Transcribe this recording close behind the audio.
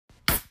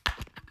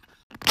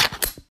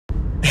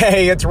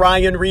Hey, it's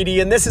Ryan Reedy,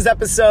 and this is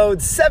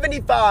episode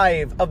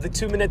 75 of the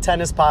 2-Minute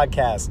Tennis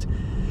Podcast.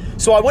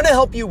 So I want to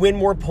help you win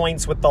more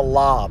points with the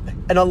lob.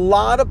 And a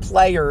lot of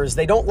players,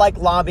 they don't like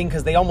lobbing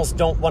because they almost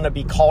don't want to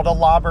be called a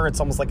lobber.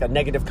 It's almost like a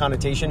negative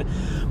connotation.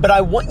 But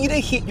I want you to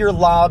hit your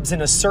lobs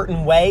in a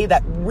certain way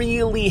that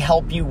really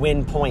help you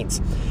win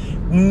points.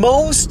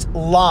 Most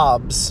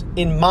lobs,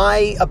 in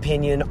my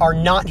opinion, are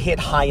not hit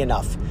high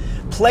enough.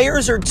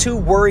 Players are too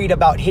worried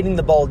about hitting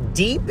the ball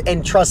deep,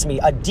 and trust me,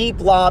 a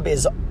deep lob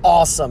is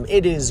awesome.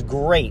 It is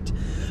great.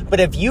 But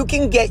if you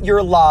can get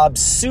your lob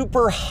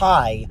super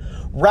high,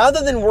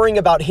 rather than worrying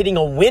about hitting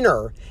a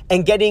winner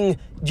and getting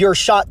your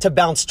shot to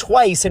bounce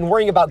twice and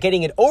worrying about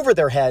getting it over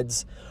their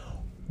heads,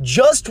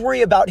 just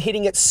worry about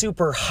hitting it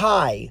super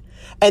high.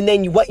 And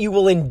then what you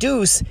will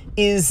induce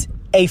is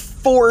a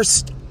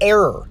forced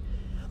error.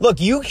 Look,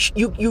 you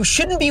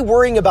shouldn't be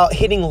worrying about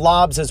hitting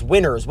lobs as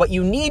winners. What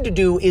you need to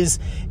do is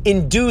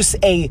induce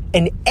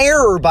an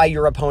error by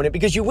your opponent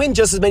because you win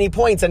just as many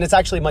points and it's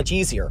actually much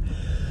easier.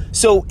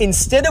 So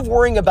instead of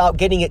worrying about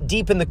getting it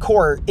deep in the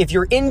court, if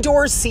you're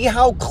indoors, see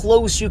how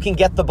close you can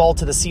get the ball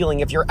to the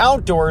ceiling. If you're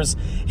outdoors,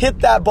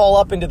 hit that ball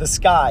up into the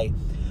sky.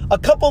 A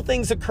couple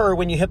things occur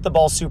when you hit the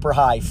ball super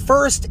high.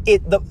 First,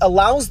 it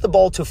allows the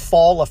ball to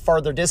fall a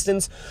farther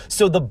distance,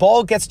 so the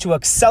ball gets to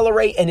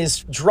accelerate and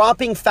is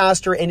dropping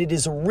faster, and it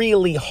is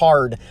really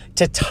hard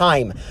to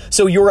time.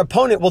 So your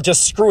opponent will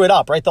just screw it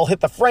up, right? They'll hit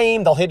the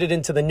frame, they'll hit it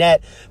into the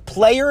net.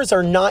 Players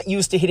are not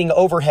used to hitting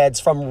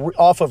overheads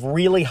off of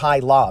really high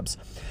lobs.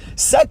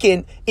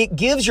 Second, it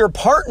gives your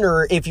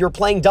partner, if you're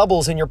playing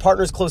doubles and your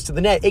partner's close to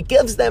the net, it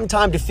gives them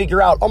time to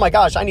figure out, oh my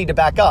gosh, I need to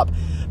back up.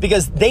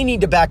 Because they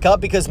need to back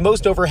up because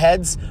most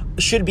overheads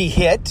should be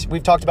hit.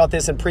 We've talked about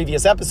this in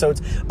previous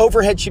episodes.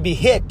 Overhead should be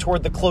hit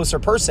toward the closer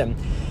person.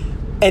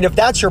 And if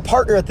that's your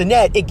partner at the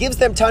net, it gives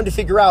them time to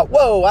figure out,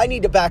 whoa, I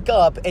need to back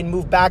up and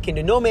move back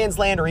into no man's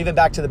land or even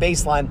back to the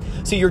baseline.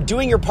 So you're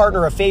doing your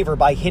partner a favor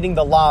by hitting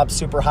the lob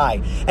super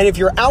high. And if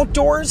you're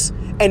outdoors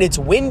and it's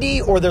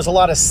windy or there's a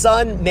lot of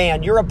sun,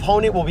 man, your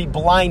opponent will be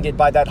blinded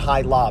by that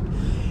high lob.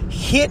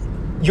 Hit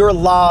your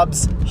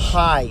lobs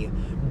high.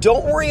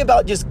 Don't worry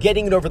about just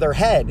getting it over their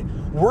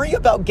head. Worry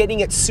about getting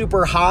it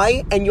super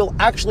high, and you'll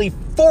actually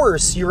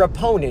force your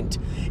opponent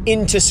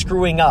into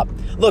screwing up.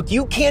 Look,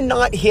 you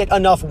cannot hit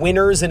enough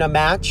winners in a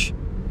match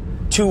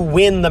to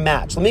win the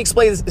match. Let me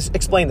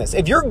explain this.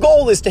 If your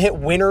goal is to hit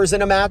winners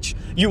in a match,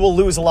 you will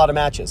lose a lot of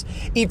matches.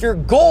 If your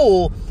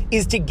goal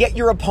is to get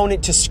your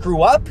opponent to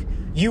screw up,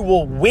 you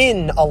will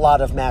win a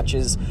lot of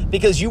matches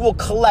because you will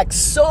collect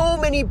so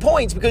many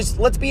points because,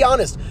 let's be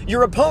honest,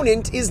 your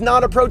opponent is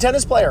not a pro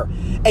tennis player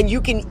and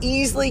you can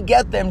easily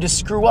get them to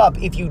screw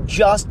up if you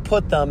just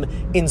put them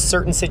in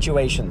certain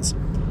situations.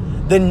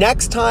 The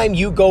next time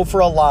you go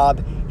for a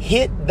lob,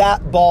 hit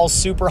that ball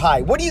super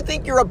high. What do you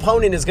think your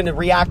opponent is going to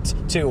react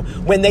to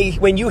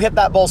when you hit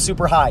that ball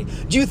super high?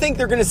 Do you think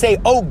they're going to say,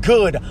 oh,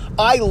 good,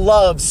 I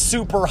love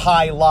super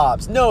high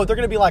lobs? No, they're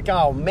going to be like,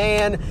 oh,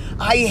 man,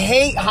 I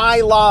hate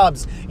high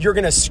lobs. You're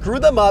going to screw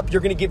them up.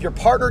 You're going to give your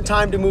partner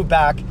time to move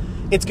back.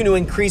 It's going to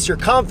increase your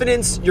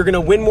confidence. You're going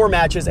to win more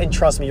matches. And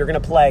trust me, you're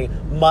going to play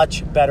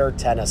much better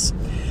tennis.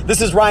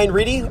 This is Ryan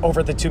Reedy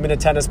over at the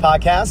 2-Minute Tennis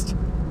Podcast.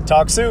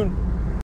 Talk soon.